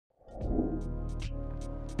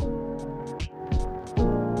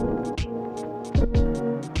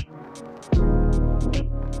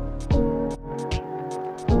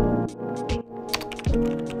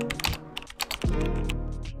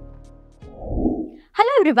Hello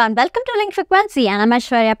everyone, welcome to Link Frequency and I'm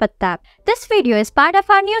Aishwarya Pattar. This video is part of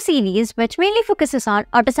our new series which mainly focuses on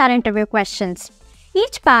Autosar interview questions.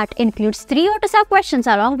 Each part includes 3 Autosar questions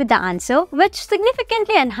along with the answer, which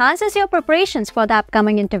significantly enhances your preparations for the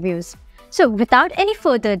upcoming interviews. So without any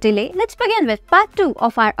further delay, let's begin with part 2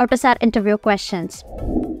 of our Autosar interview questions.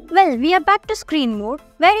 Well, we are back to screen mode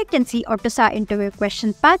where you can see Autosar interview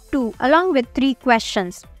question part 2 along with 3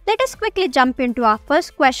 questions. Let us quickly jump into our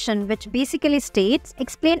first question, which basically states,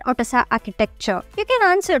 explain Autosar architecture. You can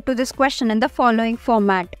answer to this question in the following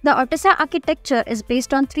format. The Autosar architecture is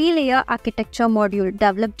based on 3-layer architecture module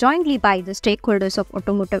developed jointly by the stakeholders of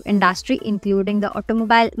automotive industry, including the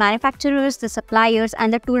automobile manufacturers, the suppliers,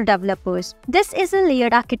 and the tool developers. This is a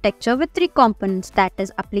layered architecture with 3 components, that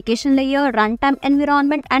is application layer, runtime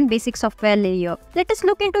environment, and basic software layer. Let us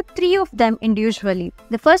look into 3 of them individually.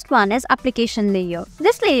 The first one is application layer.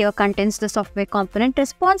 This layer contains the software component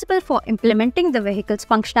responsible for implementing the vehicle's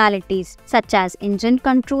functionalities, such as engine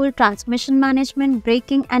control, transmission management,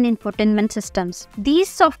 braking, and infotainment systems. These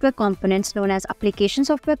software components, known as application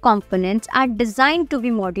software components, are designed to be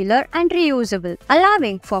modular and reusable,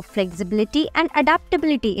 allowing for flexibility and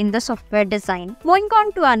adaptability in the software design. Moving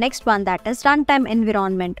on to our next one, that is runtime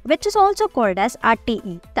environment, which is also called as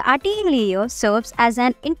RTE. The RTE layer serves as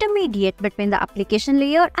an intermediate between the application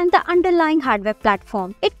layer and the underlying hardware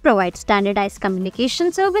platform. It provides standardized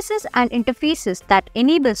communication services and interfaces that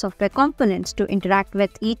enable software components to interact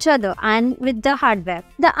with each other and with the hardware.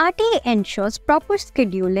 The RTE ensures proper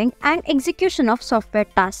scheduling and execution of software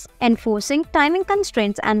tasks, enforcing timing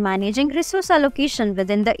constraints and managing resource allocation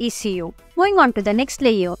within the ECU. Moving on to the next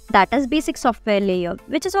layer, that is basic software layer,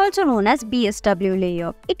 which is also known as BSW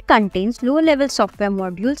layer. It contains low-level software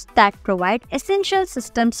modules that provide essential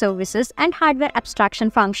system services and hardware abstraction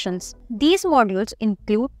functions. These modules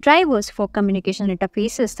include drivers for communication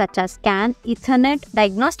interfaces such as CAN, Ethernet,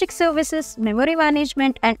 diagnostic services, memory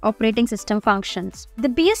management, and operating system functions. The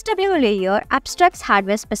BSW layer abstracts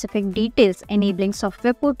hardware-specific details, enabling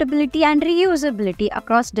software portability and reusability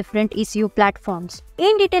across different ECU platforms.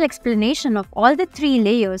 In detail explanation of all the 3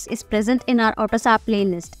 layers is present in our Autosar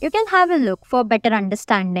playlist. You can have a look for better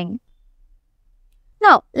understanding.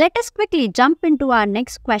 Now, let us quickly jump into our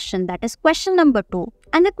next question, that is question number 2.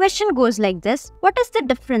 And the question goes like this: what is the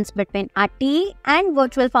difference between RTE and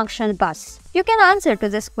virtual functional bus? You can answer to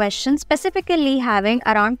this question specifically having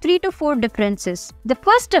around 3 to 4 differences. The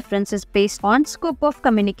first difference is based on scope of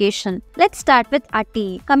communication. Let's start with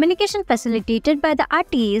RTE. Communication facilitated by the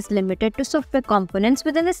RTE is limited to software components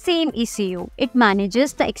within the same ECU. It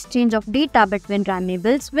manages the exchange of data between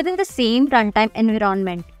rammables within the same runtime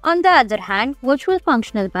environment. On the other hand, virtual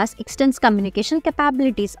functional bus extends communication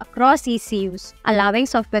capabilities across ECUs, allowing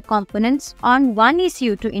software components on one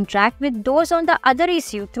ECU to interact with those on the other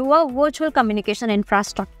ECU through a virtual communication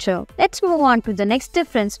infrastructure. Let's move on to the next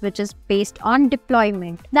difference, which is based on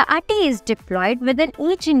deployment. The RTE is deployed within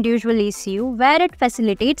each individual ECU where it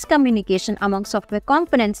facilitates communication among software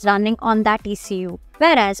components running on that ECU.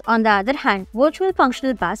 Whereas, on the other hand, virtual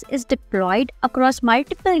functional bus is deployed across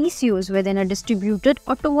multiple ECUs within a distributed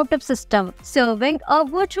automotive system, serving a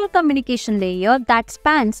virtual communication layer that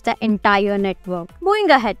spans the entire network. Moving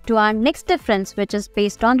ahead to our next difference, which is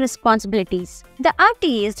based on responsibilities. The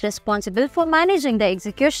RTE is responsible for managing the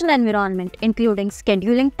execution environment, including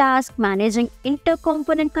scheduling tasks, managing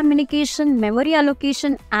inter-component communication, memory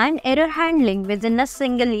allocation, and error handling within a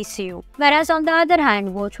single ECU. Whereas, on the other hand,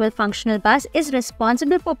 virtual functional bus is responsible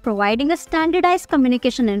for providing a standardized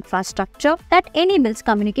communication infrastructure that enables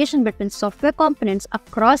communication between software components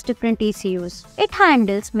across different ECUs. It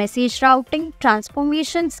handles message routing,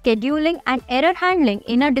 transformation, scheduling, and error handling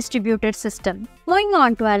in a distributed system. Moving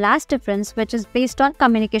on to our last difference, which is based on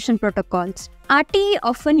communication protocols. RTE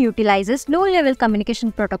often utilizes low-level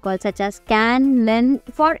communication protocols such as CAN, LIN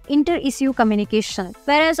for inter-ECU communication,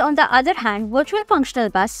 whereas on the other hand, virtual functional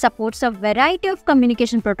bus supports a variety of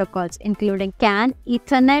communication protocols including CAN,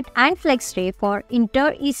 Ethernet, and FlexRay for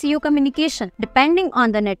inter-ECU communication, depending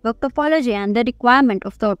on the network topology and the requirement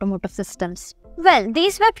of the automotive systems. Well,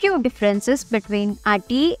 these were few differences between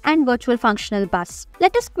RTE and virtual functional bus.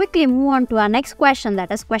 Let us quickly move on to our next question,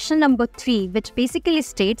 that is question number 3, which basically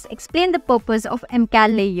states, explain the purpose of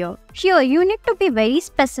MCAL layer. Here, you need to be very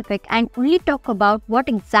specific and only talk about what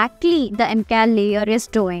exactly the MCAL layer is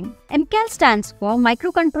doing. MCAL stands for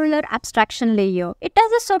Microcontroller Abstraction Layer. It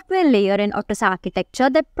is a software layer in Autosar architecture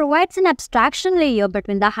that provides an abstraction layer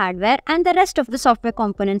between the hardware and the rest of the software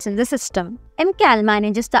components in the system. MCAL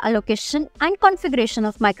manages the allocation and configuration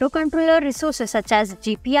of microcontroller resources such as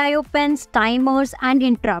GPIO pins, timers, and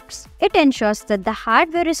interrupts. It ensures that the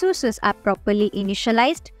hardware resources are properly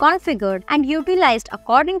initialized, configured, and utilized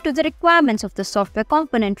according to the requirements of the software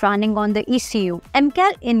component running on the ECU.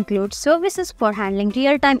 MCAL includes services for handling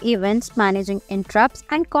real-time events, managing interrupts,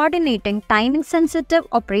 and coordinating timing-sensitive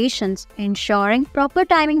operations, ensuring proper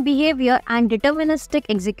timing behavior and deterministic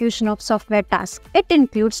execution of software tasks. It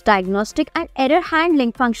includes diagnostic and error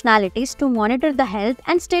handling functionalities to monitor the health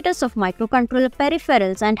and status of microcontroller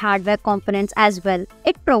peripherals and hardware components as well.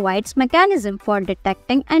 It provides mechanism for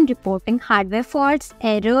detecting and reporting hardware faults,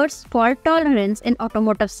 errors, fault tolerance in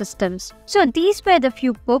automotive systems. So these were the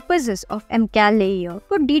few purposes of MCAL layer.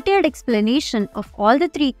 For detailed explanation of all the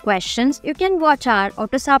 3 questions, you can watch our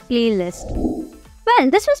Autosar playlist. Well,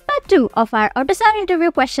 this was part 2 of our Autosar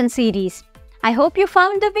interview question series. I hope you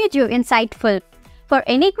found the video insightful. For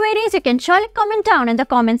any queries, you can surely comment down in the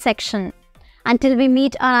comment section. Until we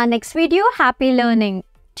meet on our next video, happy learning.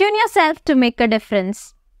 Tune yourself to make a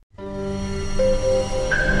difference.